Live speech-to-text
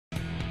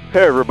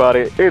Hey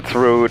everybody, it's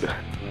Rude.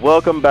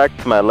 Welcome back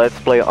to my Let's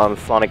Play on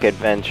Sonic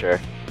Adventure.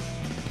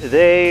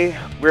 Today,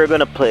 we're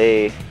gonna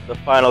play the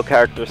final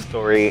character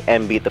story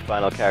and beat the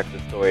final character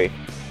story.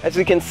 As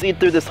you can see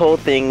through this whole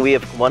thing, we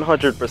have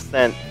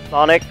 100%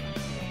 Sonic,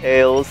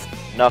 Tails,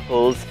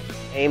 Knuckles,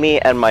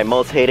 Amy, and my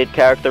most hated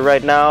character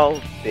right now,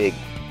 Big.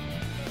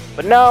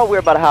 But now we're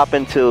about to hop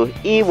into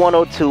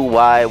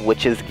E102Y,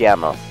 which is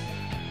Gamma.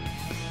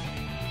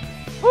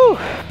 Whew!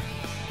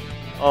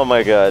 Oh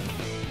my god.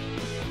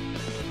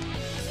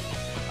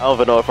 I don't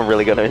even know if I'm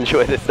really gonna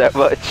enjoy this that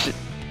much.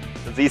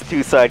 These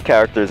two side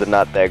characters are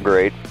not that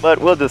great, but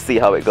we'll just see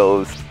how it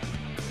goes.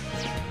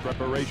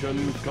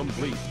 Preparations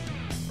complete.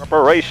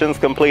 Preparations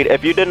complete.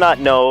 If you did not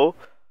know,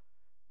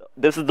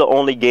 this is the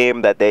only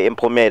game that they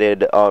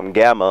implemented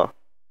Gamma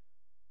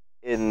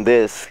in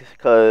this,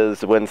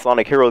 because when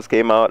Sonic Heroes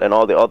came out and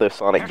all the other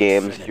Sonic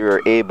games,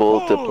 you're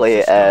able to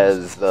play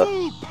as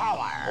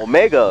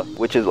Omega,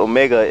 which is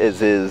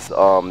his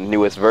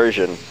newest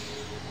version.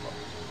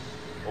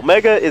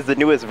 Omega is the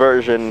newest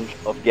version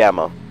of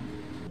Gamma.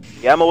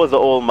 Gamma was the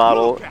old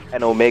model,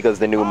 and Omega is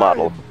the new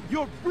model.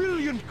 Your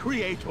brilliant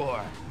creator.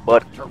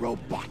 But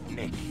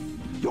Robotnik.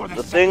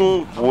 the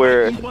thing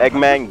where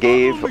Eggman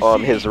gave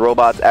his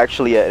robots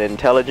actually an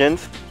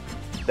intelligence,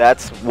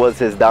 that was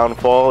his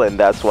downfall, and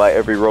that's why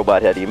every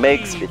robot that he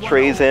makes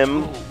betrays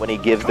him when he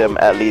gives them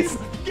at least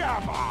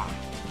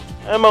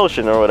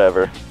emotion or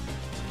whatever.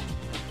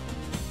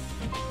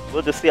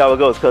 We'll just see how it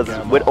goes, because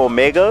with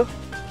Omega,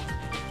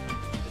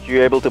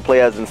 you're able to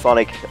play as in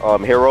Sonic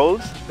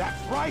Heroes.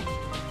 That's right.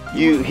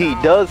 He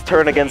does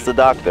turn against the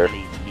Doctor.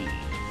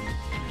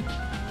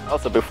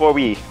 Also, before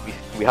we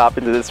hop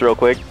into this real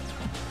quick,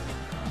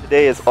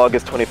 today is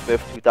August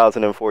 25th,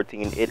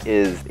 2014. It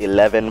is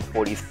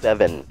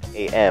 11:47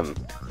 a.m.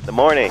 in the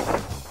morning.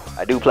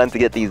 I do plan to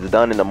get these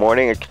done in the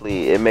morning.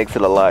 Actually, it makes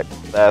it a lot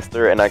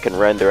faster, and I can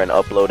render and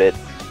upload it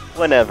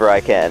whenever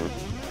I can.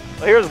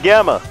 So here's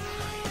Gamma.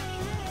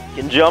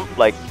 He can jump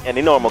like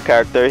any normal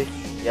character.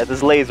 He has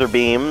his laser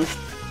beams,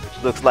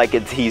 which looks like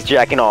he's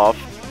jacking off.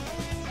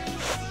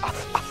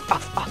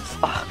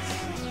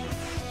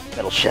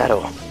 Metal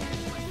Shadow.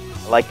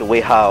 I like the way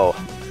how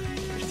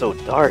you're so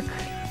dark.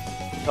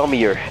 Tell me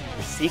your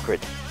secret.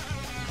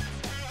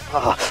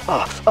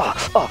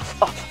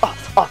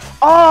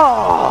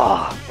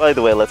 By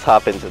the way, let's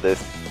hop into this.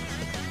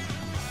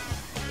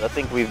 I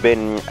think we've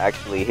been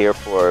actually here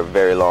for a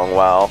very long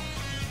while.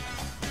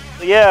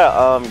 So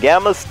yeah,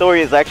 Gamma's story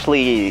is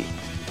actually,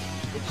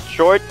 it's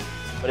short,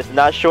 but it's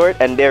not short,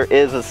 and there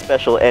is a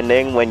special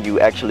ending when you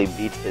actually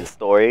beat his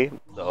story.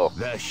 So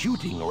the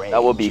shooting range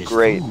that would be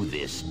great. Is through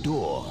this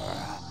door.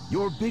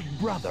 Your big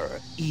brother,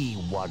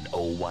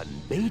 E101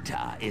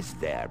 Beta, is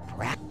there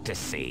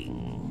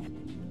practicing.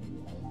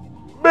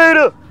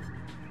 Beta!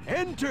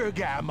 Enter,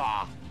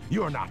 Gamma!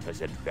 You're not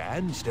as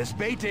advanced as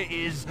Beta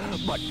is,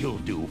 but you'll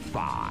do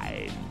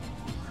fine.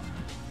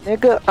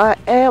 Nigga, I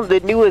am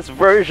the newest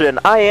version.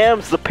 I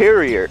am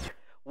superior.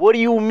 What do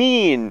you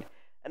mean?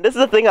 And this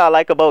is the thing I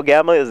like about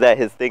Gamma, is that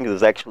his things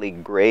is actually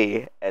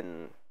gray,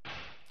 and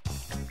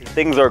his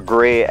things are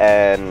gray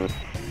and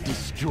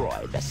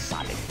destroy the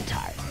Sonic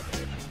target.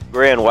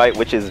 Gray and white,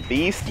 which is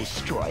Beast.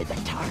 Destroy the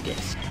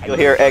targets. You'll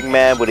hear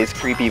Eggman with his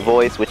creepy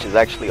voice, which is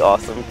actually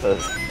awesome,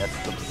 because that's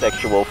some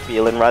sexual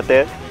feeling right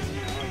there.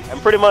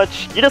 And pretty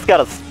much, you just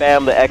gotta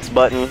spam the X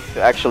button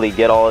to actually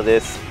get all of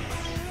this.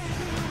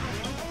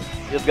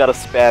 You just gotta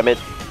spam it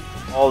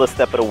all the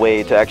step of the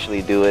way to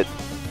actually do it.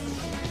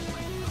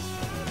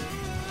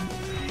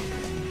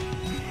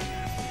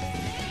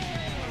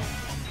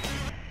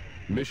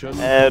 Mission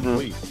And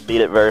complete.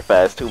 beat it very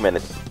fast, 2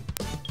 minutes.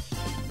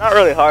 Not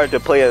really hard to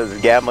play as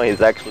Gamma.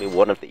 He's actually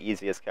one of the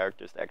easiest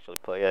characters to actually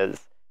play as.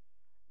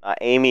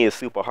 Amy is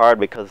super hard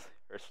because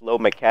her slow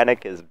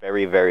mechanic is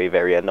very, very,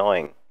 very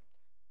annoying.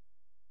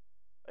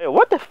 Hey,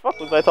 what the fuck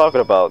was I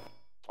talking about?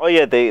 Oh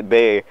yeah,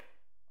 the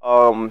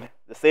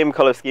same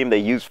color scheme they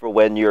use for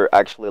when you're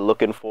actually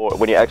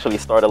when you actually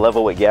start a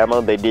level with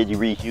Gamma, they did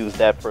reuse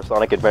that for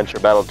Sonic Adventure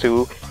Battle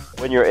 2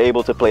 when you're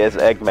able to play as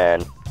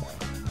Eggman,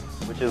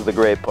 which is the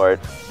great part.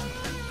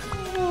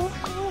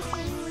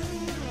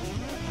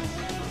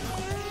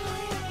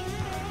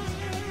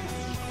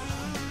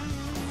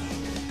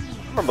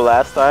 I remember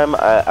last time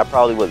I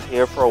probably was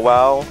here for a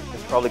while.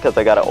 It's probably because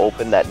I gotta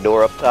open that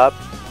door up top.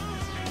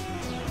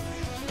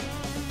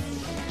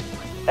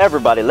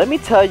 Everybody, let me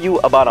tell you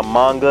about a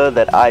manga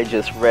that I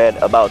just read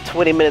about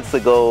 20 minutes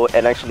ago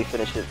and actually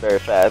finished it very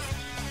fast.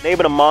 The name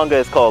of the manga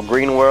is called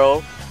Green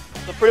World.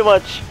 So pretty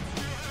much,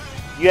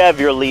 you have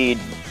your lead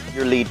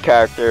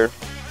character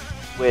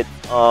with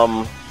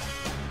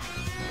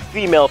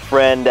female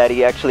friend that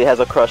he actually has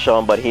a crush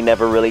on, but he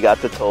never really got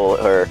to tell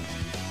her.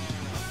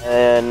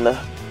 And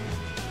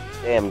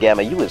damn,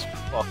 Gamma, you is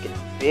fucking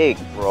big,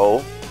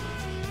 bro.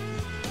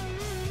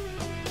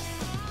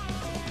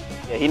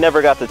 Yeah, he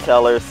never got to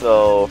tell her,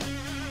 so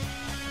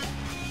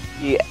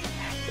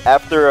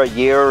after a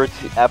year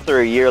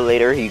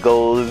later, he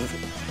goes,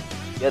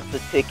 gets a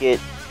ticket,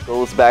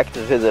 goes back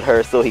to visit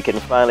her so he can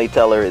finally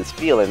tell her his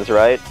feelings,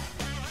 right?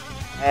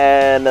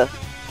 And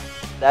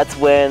that's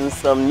when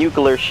some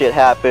nuclear shit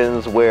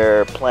happens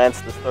where plants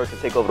start to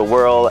take over the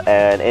world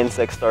and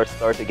insects start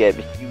to get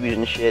huge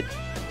and shit.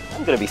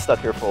 I'm gonna be stuck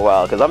here for a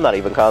while because I'm not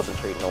even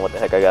concentrating on what the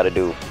heck I gotta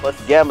do. Plus,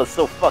 Gamma's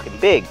so fucking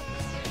big.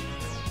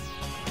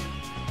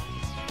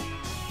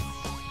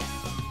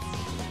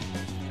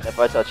 And if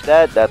I touch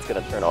that, that's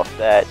gonna turn off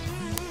that.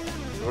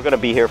 We're gonna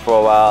be here for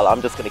a while.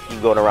 I'm just gonna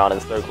keep going around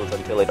in circles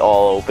until it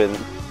all opens.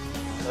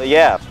 So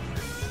yeah.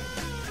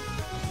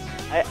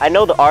 I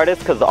know the artist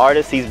because the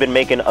artist, he's been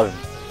making a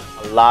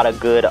lot of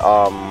good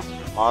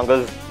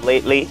mangas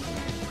lately.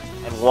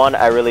 And one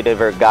I really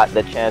never got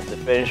the chance to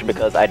finish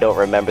because I don't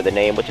remember the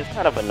name, which is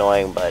kind of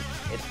annoying, but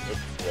it's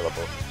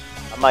available.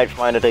 I might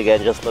find it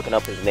again just looking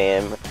up his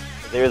name.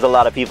 There's a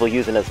lot of people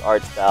using his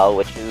art style,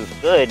 which is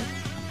good.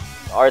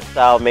 The art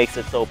style makes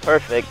it so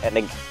perfect, and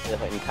the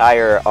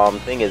entire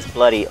thing is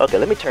bloody. Okay,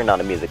 let me turn down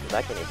the music because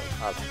I can't even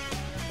concentrate.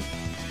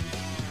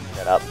 Turn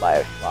that up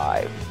by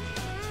 5.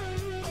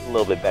 A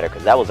little bit better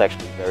because that was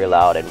actually very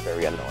loud and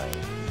very annoying.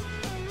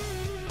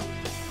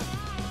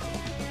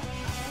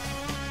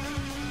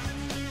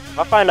 If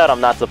I find out I'm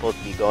not supposed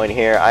to be going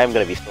here, I am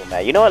going to be so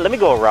mad. You know what? Let me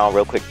go around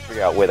real quick to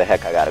figure out where the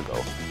heck I gotta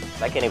go.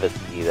 I can't even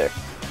see either.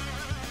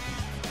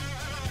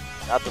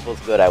 Not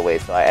supposed to go that way,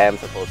 so I am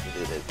supposed to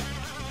do this.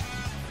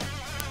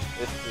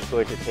 This is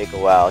going to take a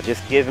while.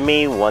 Just give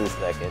me 1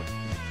 second.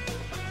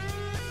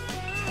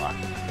 Come on.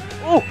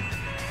 Ooh!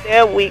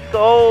 There we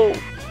go!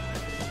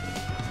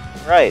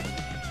 Right.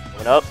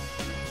 Going up.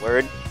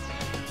 Word.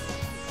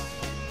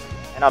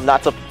 And I'm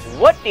not supposed...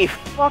 What the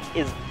fuck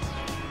is...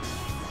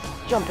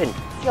 Jump in!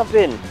 Jump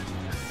in!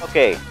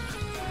 Okay.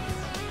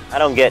 I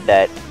don't get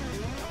that.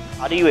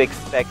 How do you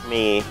expect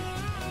me...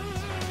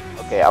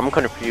 Okay, I'm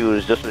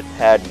confused. Just a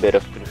tad bit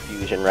of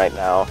confusion right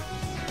now.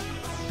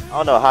 I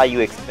don't know how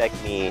you expect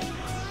me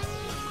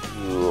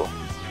to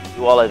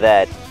do all of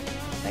that.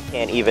 I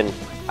can't even...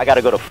 I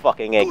gotta go to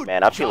fucking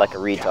Eggman. I feel like a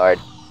retard.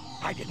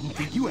 I didn't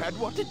think you had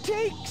what it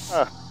takes.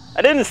 Huh.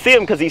 I didn't see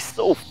him because he's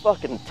so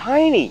fucking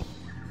tiny.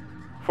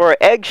 For an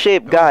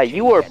egg-shaped guy,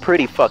 you are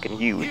pretty fucking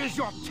huge. Here's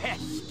your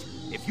test.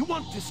 If you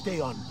want to stay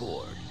on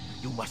board,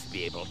 you must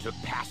be able to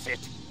pass it.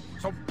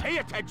 So pay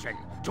attention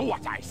to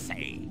what I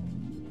say.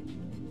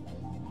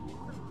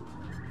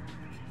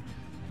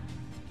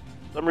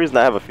 For some reason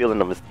I have a feeling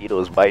the mosquito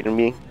is biting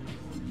me.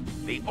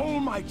 The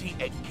almighty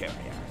egg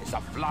carrier is a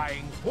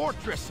flying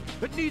fortress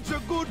that needs a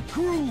good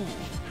crew.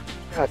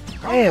 God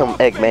damn,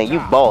 Eggman, you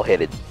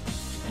bald-headed.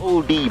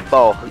 OD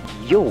ball.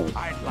 Yo,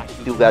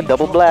 you got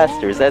double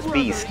blasters, that's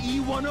beast.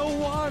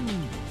 E101.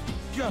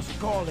 Just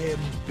call him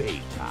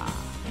Beta.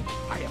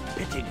 I am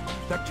pitting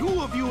the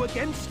two of you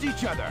against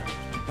each other,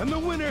 and the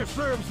winner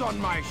serves on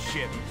my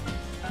ship.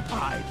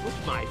 I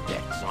put my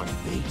bets on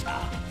Beta,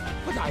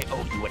 but I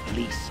owe you at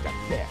least a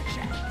fair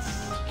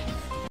chance.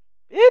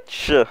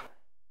 Bitch!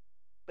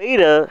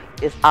 Beta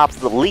is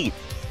obsolete,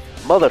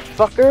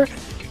 motherfucker.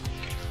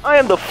 I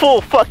am the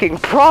full fucking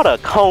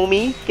product,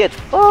 homie. Get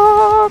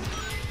fucked.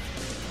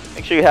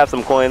 Make sure you have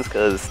some coins,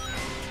 because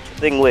the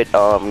thing with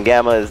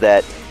Gamma is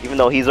that even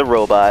though he's a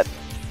robot,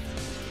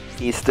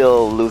 he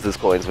still loses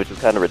coins, which is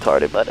kind of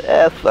retarded, but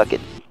fuck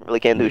it. Really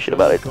can't do shit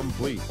about it.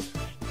 Complete.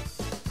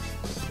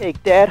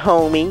 Take that,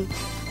 homie.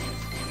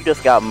 You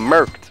just got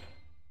murked.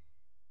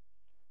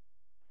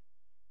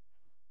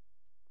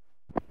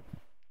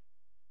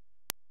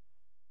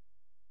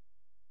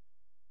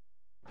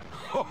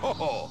 Ho ho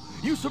ho!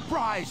 You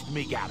surprised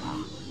me,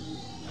 Gamma.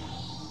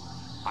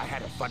 I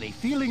had a funny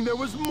feeling there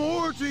was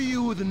more to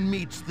you than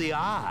meets the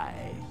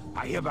eye.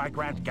 I hereby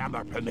grant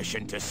Gamma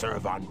permission to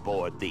serve on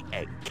board the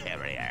egg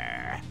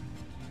carrier.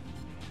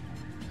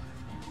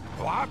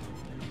 What?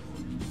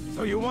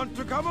 So you want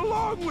to come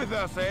along with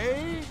us,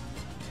 eh?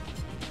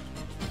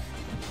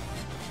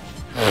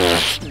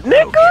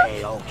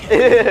 Nigga!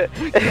 Okay.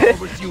 We can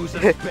always use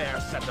a spare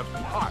set of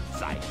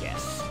parts, I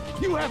guess.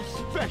 You have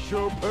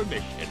special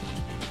permission.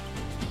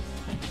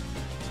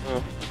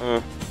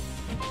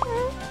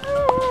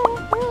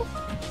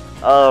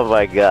 Oh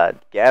my god,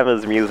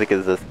 Gamma's music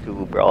is just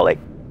too brawling.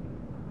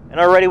 And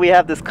already we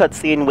have this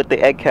cutscene with the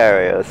egg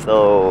carrier,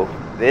 so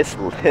this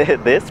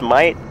this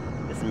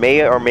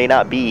may or may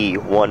not be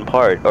 1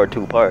 part or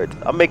 2 parts.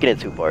 I'm making it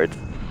 2 parts.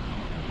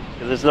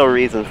 Because there's no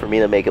reason for me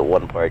to make it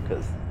 1 part,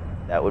 because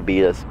that would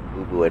be just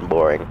boo-boo and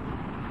boring.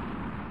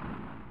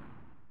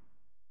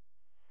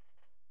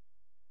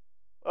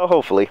 Well,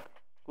 hopefully.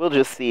 We'll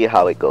just see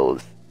how it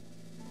goes.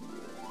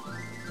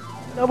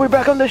 Now we're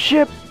back on the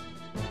ship!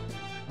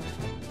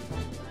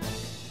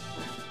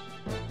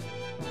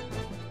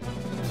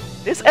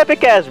 This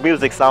epic-ass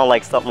music sounds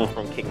like something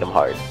from Kingdom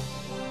Hearts.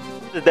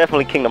 This is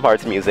definitely Kingdom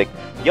Hearts music.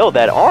 Yo,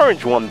 that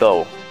orange one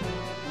though.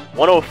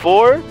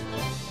 104?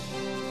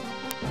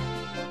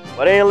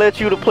 Why they ain't let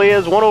you to play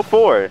as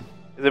 104?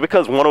 Is it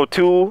because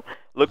 102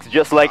 looks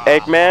just like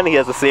Eggman? He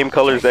has the same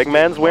colors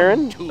Eggman's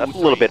wearing? That's a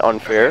little bit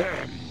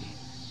unfair.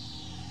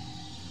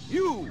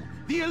 You,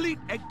 the elite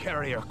egg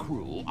carrier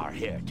crew, are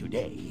here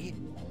today.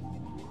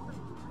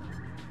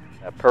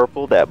 That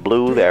purple, that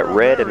blue, that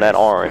red, and that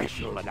orange.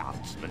 Special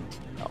announcement.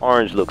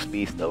 orange looks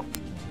beast though.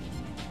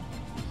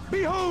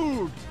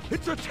 Behold,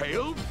 it's a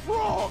tailed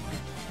frog.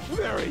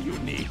 Very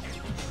unique.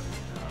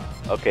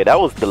 Okay, that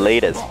was the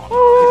latest.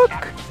 Frog is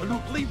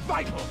absolutely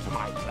vital to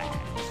my plans.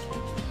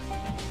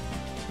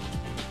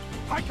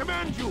 I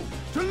command you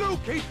to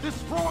locate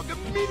this frog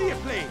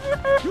immediately.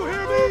 You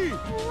hear me?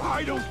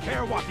 I don't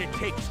care what it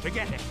takes to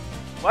get it.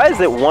 Why is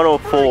it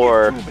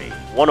 104,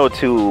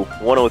 102,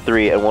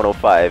 103, and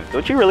 105?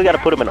 Don't you really gotta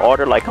put them in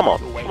order? Like, come on,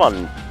 come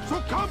on,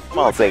 come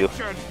on, Sega.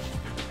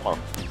 Come on.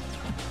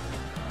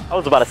 I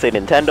was about to say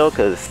Nintendo,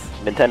 because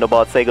Nintendo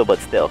bought Sega, but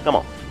still, come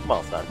on,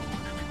 son.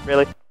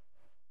 Really?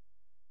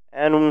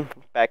 And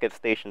back at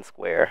Station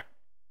Square.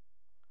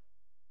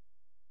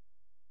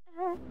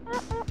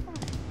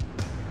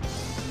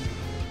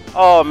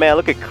 Oh man,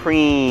 look at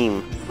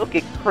Cream. Look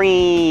at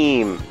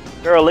Cream.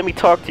 Girl, let me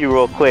talk to you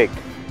real quick.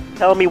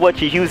 Tell me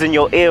what you're using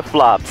your ear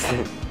flops.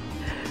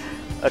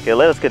 Okay,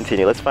 let us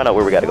continue. Let's find out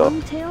where we gotta go. A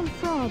long-tailed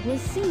frog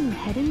was seen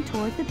heading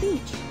toward the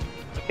beach.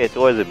 Okay,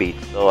 towards the beach.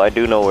 So I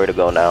do know where to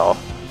go now.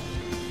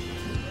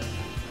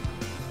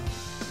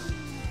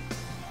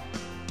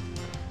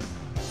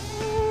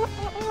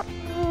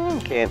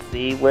 Can't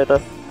see where the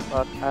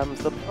fuck I'm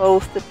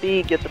supposed to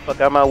be. Get the fuck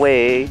out of my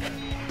way.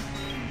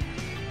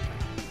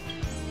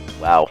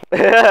 Wow.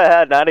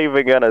 Not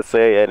even gonna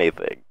say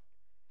anything.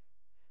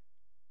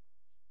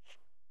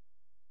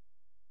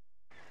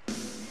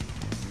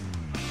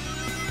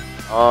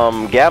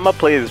 Gamma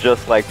plays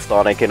just like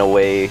Sonic in a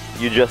way.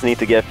 You just need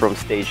to get from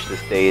stage to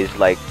stage,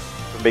 like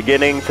from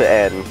beginning to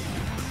end.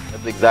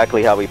 That's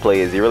exactly how he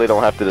plays. You really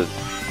don't have to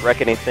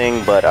wreck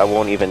anything, but I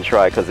won't even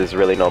try because there's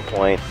really no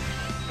point.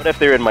 But if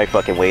they're in my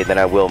fucking way, then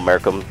I will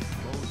murk them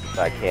if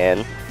I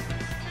can.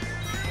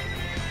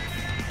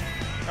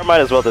 I might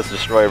as well just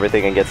destroy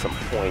everything and get some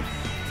points.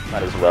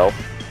 Might as well.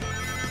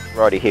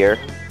 We're already here.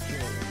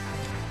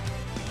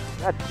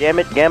 God damn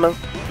it, Gamma.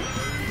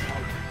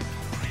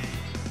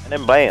 And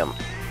then bam.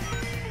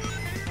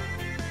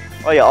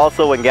 Oh yeah,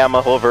 also when Gamma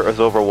is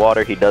over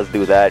water, he does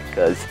do that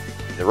because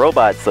he's a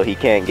robot, so he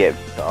can't get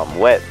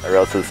wet or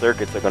else his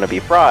circuits are going to be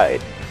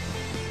fried.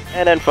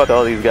 And then fuck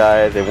all these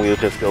guys and we'll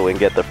just go and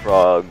get the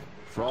frog.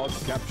 Frog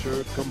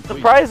capture complete.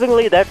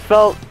 Surprisingly, that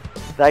felt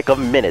like a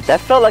minute.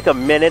 That felt like a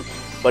minute,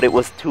 but it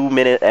was 2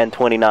 minutes and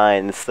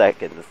 29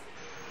 seconds.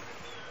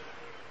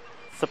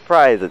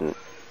 Surprising.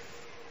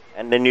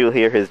 And then you'll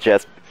hear his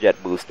jet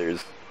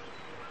boosters.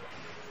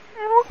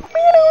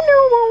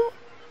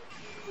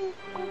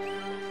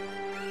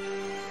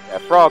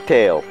 That frog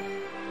tail.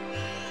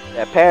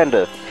 That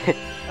panda.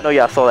 I know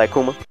y'all saw that,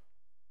 Kuma.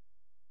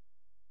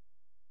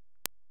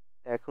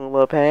 That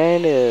Kuma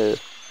panda.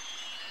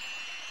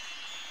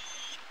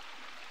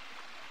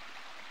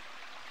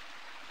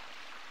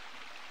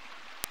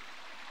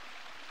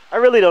 I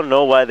really don't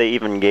know why they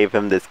even gave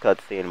him this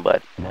cutscene,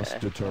 but... Must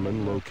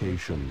determine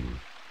location.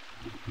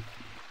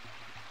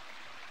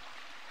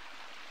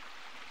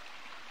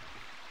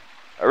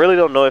 I really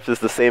don't know if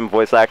it's the same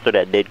voice actor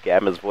that did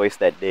Gamma's voice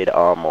that did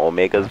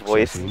Omega's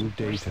voice.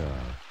 Data.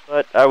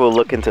 But I will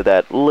look into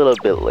that a little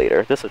bit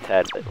later, just a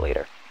tad bit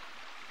later.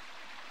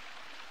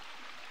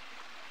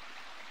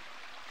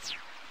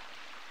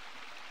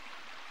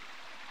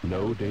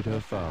 No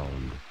data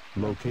found.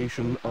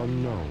 Location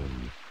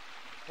unknown.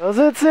 'Cause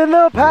it's in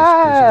the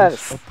past!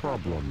 This presents a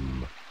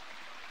problem.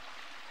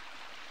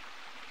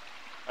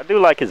 I do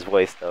like his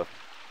voice though.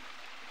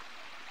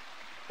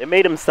 It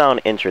made him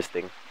sound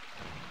interesting.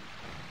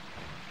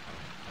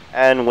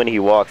 And when he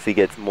walks, he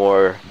gets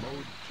more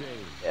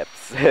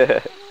steps.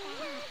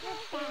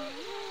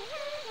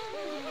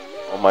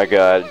 Oh my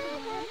god.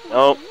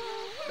 Nope.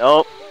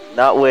 Nope.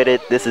 Not with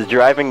it. This is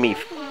driving me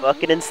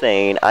fucking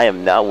insane. I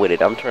am not with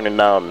it. I'm turning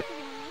down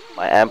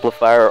my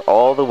amplifier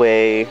all the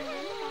way.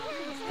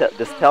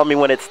 Just tell me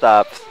when it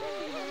stops.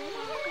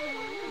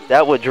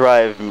 That would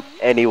drive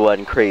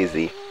anyone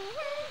crazy.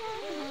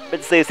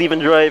 But say it's even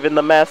driving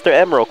the Master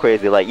Emerald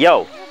crazy. Like,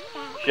 yo,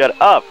 shut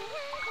up.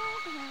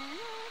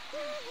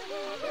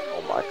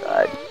 Oh my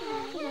god.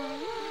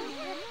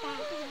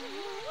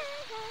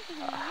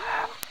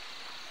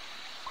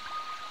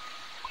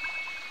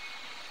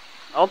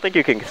 I don't think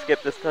you can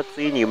skip this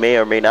cutscene. You may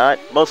or may not.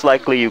 Most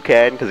likely you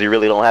can, because you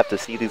really don't have to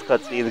see these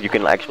cutscenes. You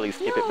can actually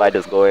skip it by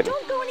just going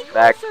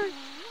back.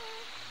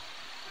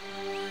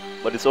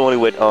 But it's only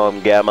with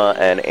Gamma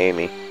and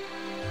Amy.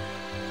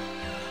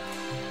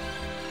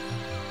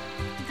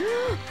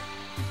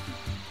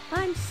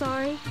 I'm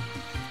sorry.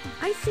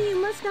 I see you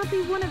must not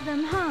be one of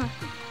them, huh?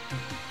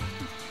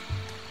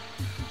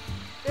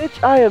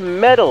 Bitch, I am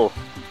metal.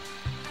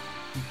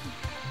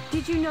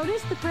 Did you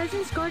notice the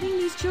presence guarding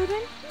these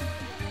children?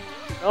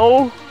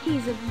 No.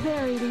 He's a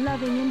very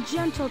loving and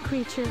gentle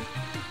creature.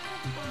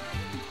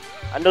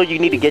 I know you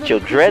need to get your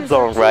dreads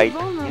on right.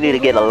 You need to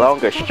get a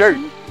longer shirt.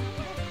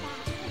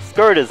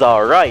 Skirt is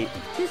alright,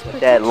 but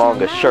that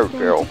longer shirt,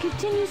 girl.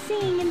 Continue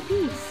singing in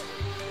peace.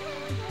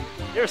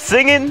 You're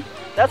singing?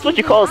 That's what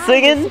you call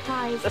singing?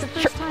 That's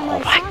oh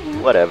my,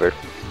 whatever.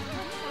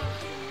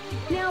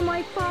 Now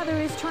my father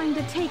is trying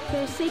to take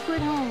their sacred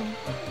home.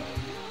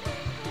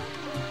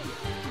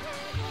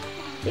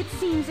 It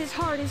seems his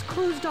heart is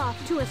closed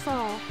off to us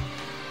all.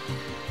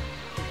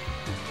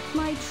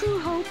 My true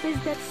hope is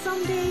that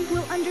someday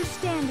we'll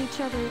understand each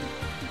other.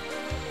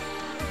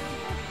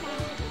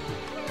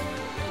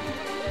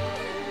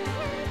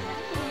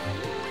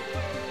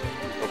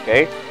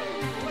 Okay.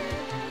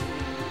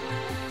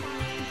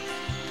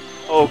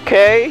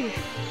 Okay.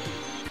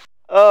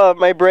 Oh,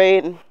 my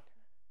brain.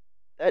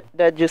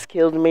 That just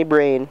killed my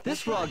brain.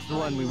 This frog's the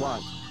one we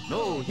want.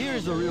 No,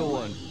 here's the real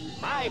one.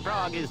 My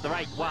frog is the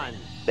right one.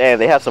 Damn,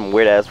 they have some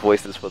weird ass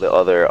voices for the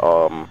other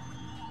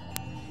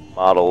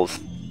models.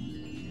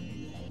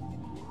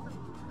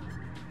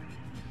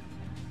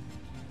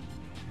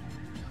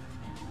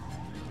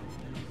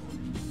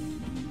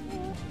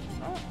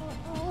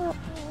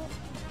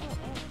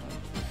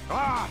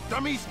 Ah,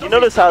 dummies, You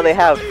notice how they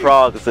have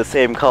frogs the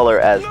same color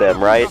as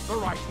them, right? The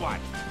right one.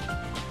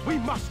 We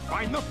must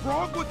find the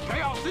frog with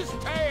Chaos's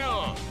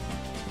tail.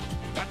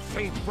 That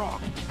same frog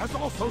has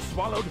also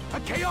swallowed a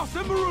Chaos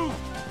Emerald.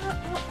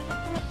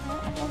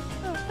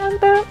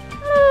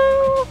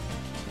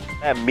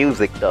 That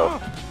music though.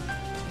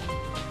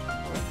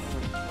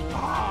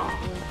 Ah,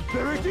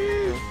 there it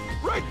is,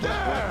 right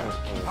there.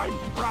 I'm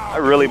proud. I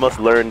really must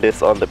learn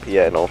this on the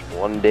piano.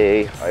 One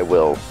day I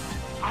will.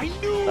 I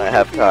knew I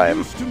have you'd be time.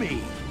 used to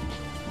me.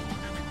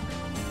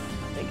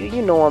 Nigga,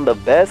 you know I'm the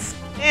best.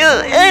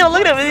 Hey,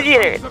 look at him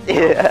here.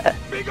 Yeah.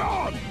 Be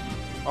gone.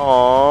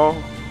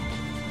 Aww.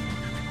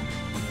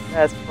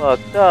 That's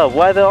fucked up.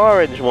 Why the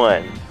orange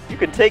one? You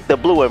can take the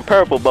blue and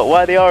purple, but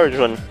why the orange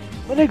one?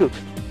 My nigga,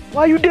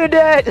 why you did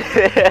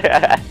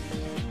that?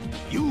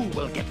 You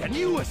will get a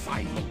new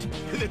assignment.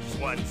 This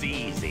one's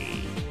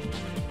easy.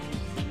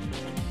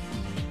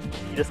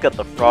 You just got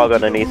the frog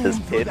underneath his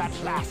Room for pits.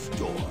 that last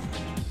door.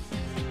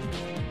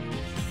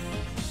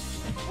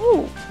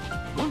 Ooh.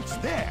 Once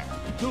there,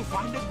 you'll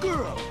find a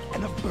girl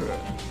and a bird.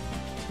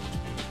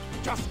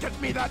 Just get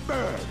me that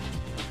bird.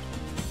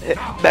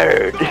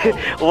 Bird.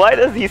 Why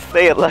does he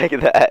say it like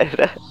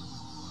that?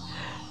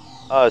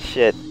 Oh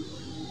shit.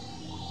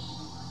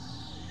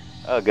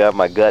 Oh god,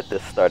 my gut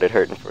just started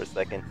hurting for a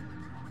second.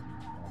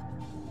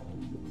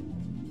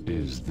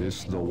 Is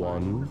this the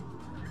one?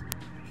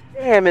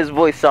 Damn, his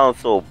voice sounds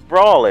so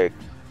brawling.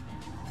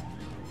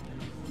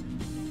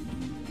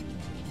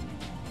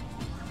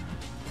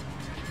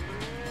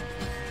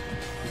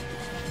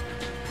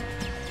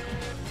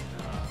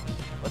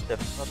 What the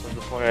fuck was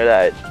the point of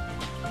that?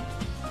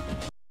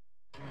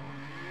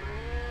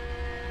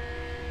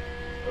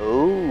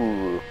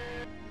 Ooh.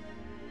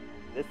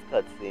 This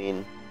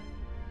cutscene.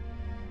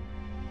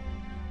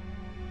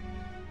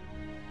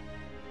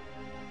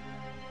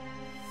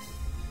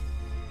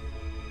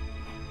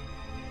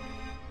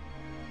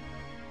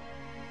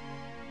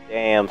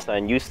 Damn,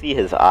 son, you see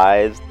his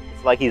eyes?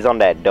 It's like he's on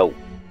that dope.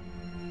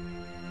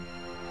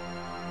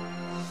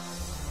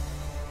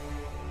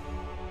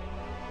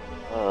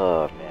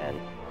 Oh, man.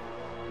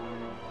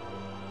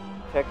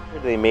 Texture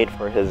they made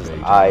for his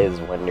eyes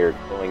when they're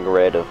going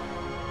red.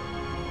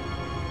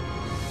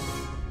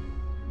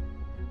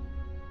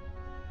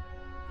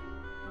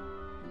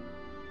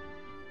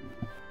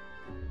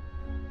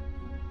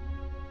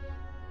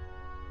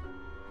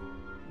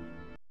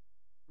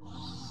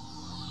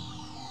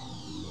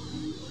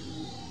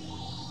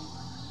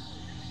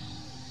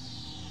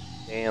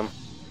 Damn.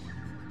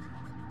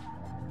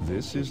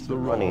 This is the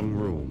Funny. wrong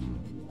room.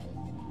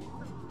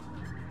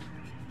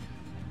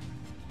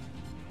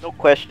 No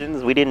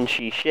questions, we didn't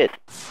see shit.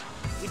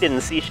 We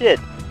didn't see shit.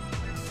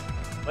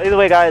 By the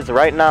way, guys,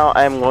 right now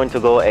I'm going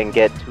to go and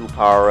get 2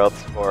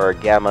 power-ups for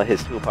Gamma,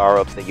 his 2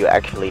 power-ups that you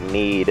actually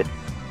need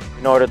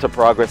in order to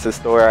progress the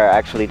story or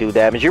actually do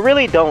damage. You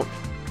really don't...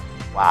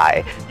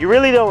 Why? You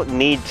really don't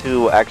need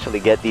to actually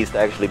get these to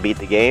actually beat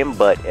the game,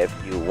 but if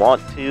you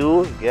want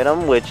to get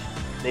them, which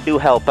they do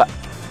help out.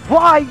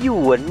 Why,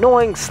 you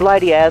annoying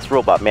slidey ass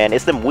robot, man?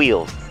 It's them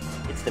wheels.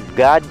 It's them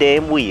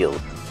goddamn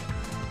wheels.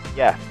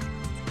 Yeah.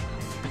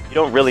 You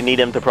don't really need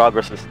them to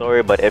progress the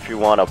story, but if you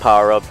want a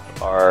power-up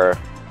or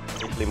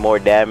essentially more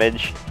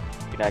damage,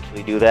 you can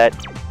actually do that.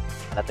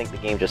 And I think the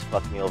game just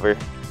fucked me over.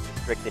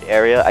 Restricted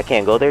area. I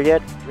can't go there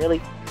yet?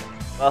 Really?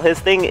 Well, his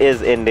thing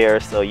is in there,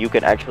 so you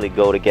can actually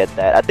go to get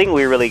that. I think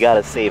we really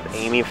gotta save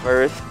Amy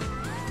first.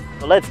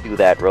 So let's do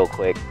that real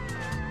quick.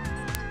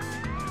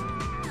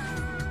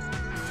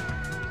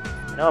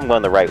 I know I'm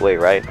going the right way,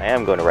 right? I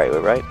am going the right way,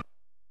 right?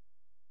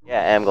 Yeah,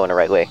 I am going the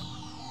right way.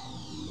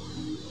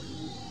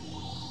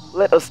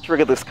 Let us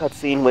trigger this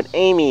cutscene with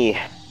Amy.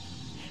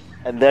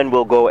 And then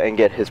we'll go and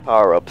get his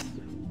power-ups.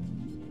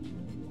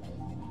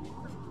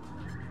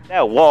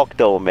 That walk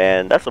though,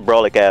 man. That's a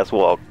brawlic ass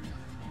walk.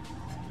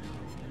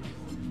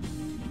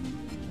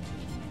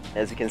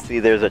 As you can see,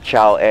 there's a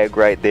Chow egg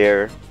right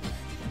there.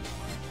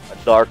 A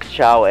dark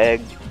Chow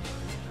egg.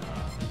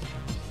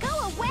 This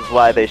is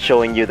why they're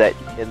showing you that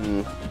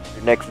in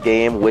the next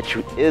game, which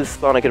is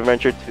Sonic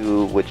Adventure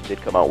 2, which did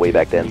come out way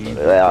back then.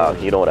 So,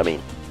 you know what I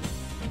mean.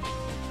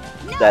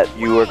 That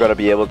you are going to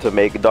be able to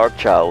make dark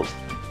Chows.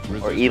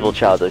 Or evil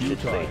Chows, I should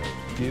say.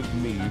 Give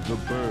me the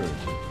bird.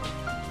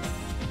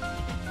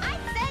 I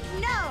said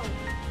no.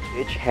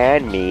 Bitch,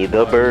 hand me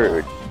the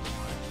bird.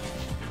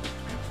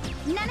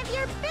 None of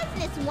your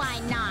business, why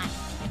not?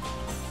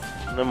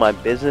 None of my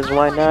business,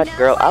 why not?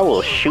 Girl, I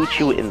will shoot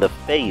you in the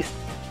face.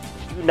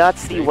 Do you not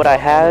see what I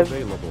have?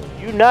 Do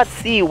you not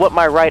see what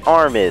my right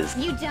arm is?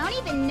 You don't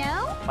even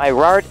know? My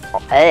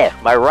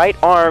right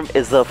arm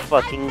is a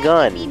fucking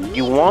gun.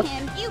 You want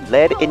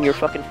lead in your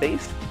fucking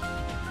face?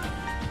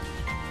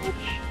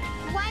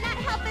 Why not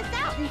help us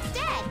out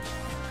instead?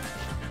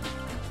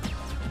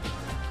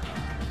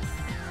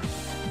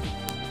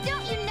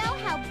 Don't you know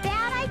how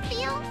bad I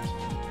feel?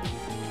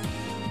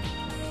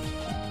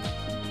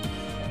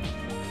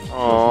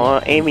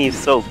 Aw, Amy's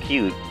so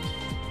cute.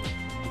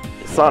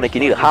 Sonic,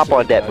 you need to hop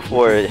on that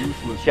before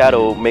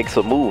Shadow makes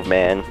a move,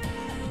 man.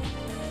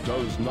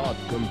 Does not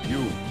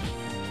compute.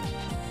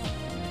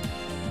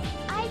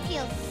 I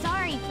feel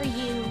sorry for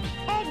you.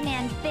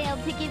 Eggman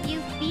failed to give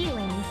you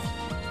feelings.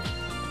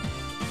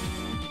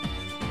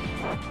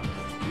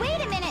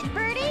 Wait a minute,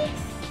 Birdie!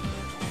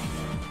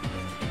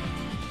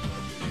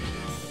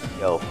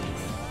 Yo,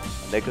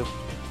 nigga,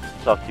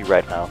 talk to you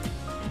right now.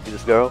 See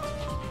this girl?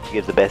 She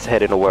gives the best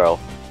head in the world.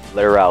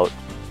 Let her out.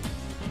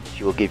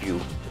 She will give you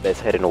the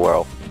best head in the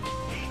world.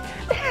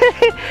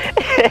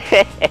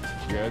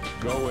 Get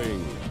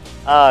going.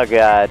 Oh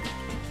god.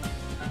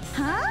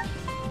 Huh?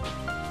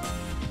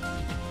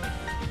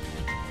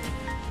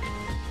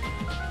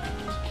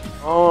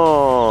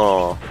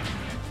 Oh.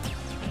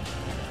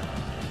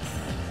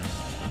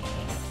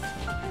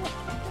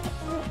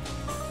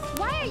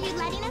 Why are you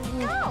letting us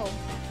go?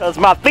 Cause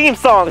my theme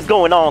song is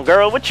going on,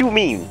 girl. What you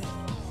mean?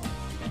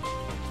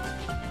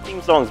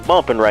 Theme song's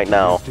bumping right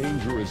now. It's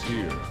dangerous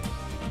here.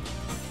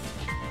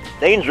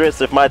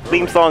 Dangerous if my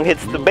theme song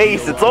hits the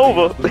bass, it's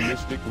over. The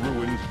Mystic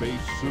Ruins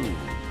base soon.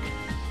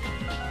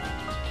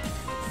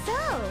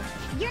 So,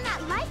 you're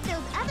not like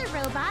those other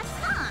robots,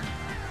 huh?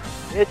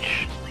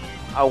 Bitch,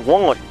 I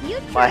want You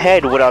my truly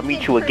head are when a I meet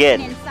good you person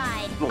again.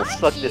 inside, You gonna aren't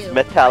suck you? this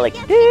metallic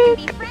I guess we can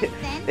be dick. friends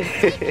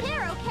then. Take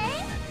care,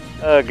 okay?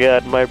 Oh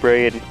god, my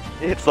brain.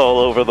 It's all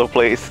over the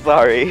place.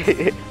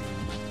 Sorry.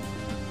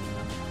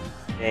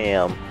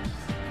 Damn.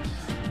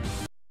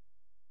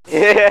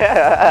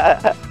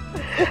 Yeah.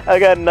 I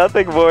got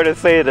nothing more to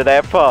say to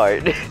that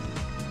part.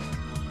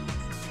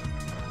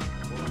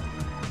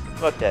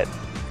 Fuck that.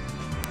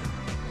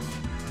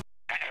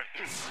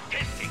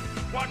 Testing.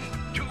 1,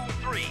 2,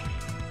 3.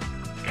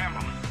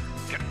 Gamma,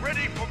 get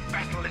ready for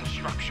battle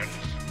instructions.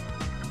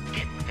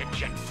 Get the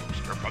jet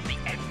booster from the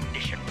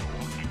ammunition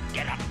room and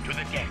get up to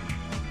the deck.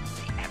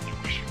 The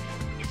ammunition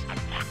is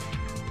unlocked.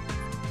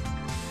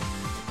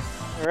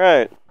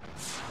 Alright.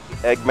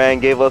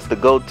 Eggman gave us the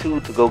go-to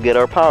to go get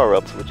our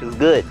power-ups, which is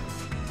good.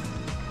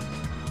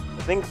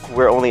 I think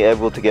we're only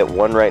able to get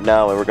one right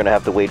now, and we're gonna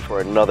have to wait for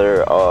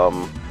another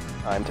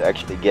time to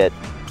actually get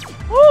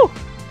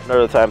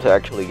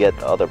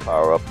the other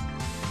power-up.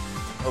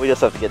 But we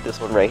just have to get this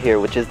one right here,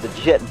 which is the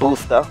jet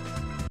booster.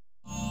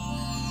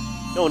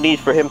 No need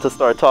for him to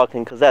start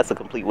talking, because that's a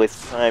complete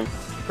waste of time.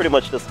 You pretty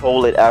much just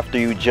hold it after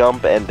you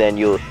jump, and then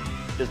you'll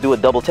just do a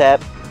double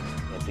tap.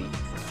 Can't see.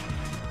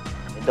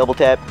 And double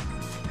tap.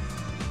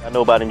 I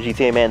know about in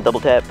GTA, man. Double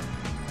tap,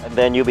 and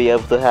then you'll be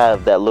able to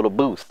have that little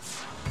boost.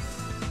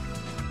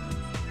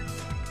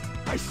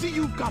 I see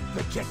you've got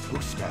the jet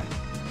booster.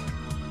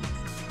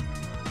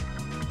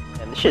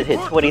 And this shit hit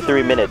Report to the 23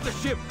 rear of minutes. the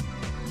ship.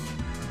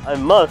 I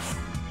must.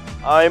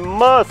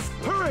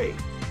 Hurry!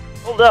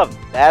 Hold up,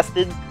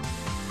 bastard.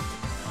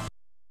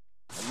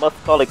 I must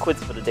call it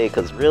quits for the day,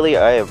 because really,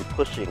 I am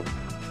pushing.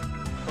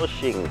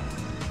 I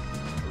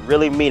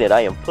really mean it,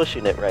 I am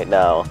pushing it right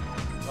now.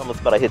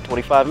 Almost about to hit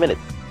 25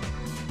 minutes.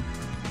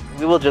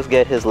 We will just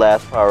get his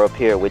last power up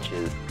here, which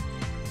is...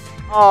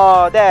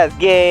 Oh, that's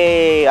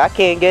gay! I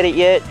can't get it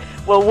yet.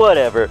 Well,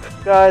 whatever.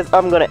 Guys,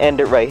 I'm gonna end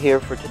it right here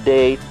for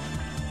today.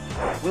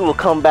 We will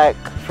come back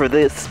for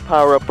this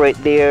power up right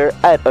there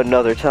at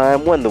another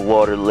time when the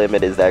water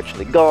limit is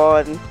actually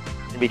gone.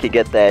 And we can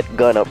get that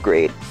gun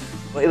upgrade.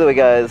 Well, either way,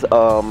 guys,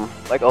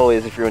 like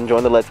always, if you're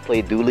enjoying the Let's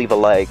Play, do leave a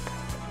like.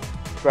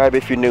 Subscribe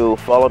if you're new.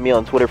 Follow me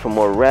on Twitter for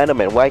more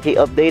random and wacky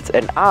updates.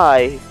 And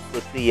I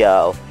will see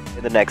y'all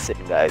in the next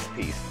sitting, guys.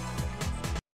 Peace.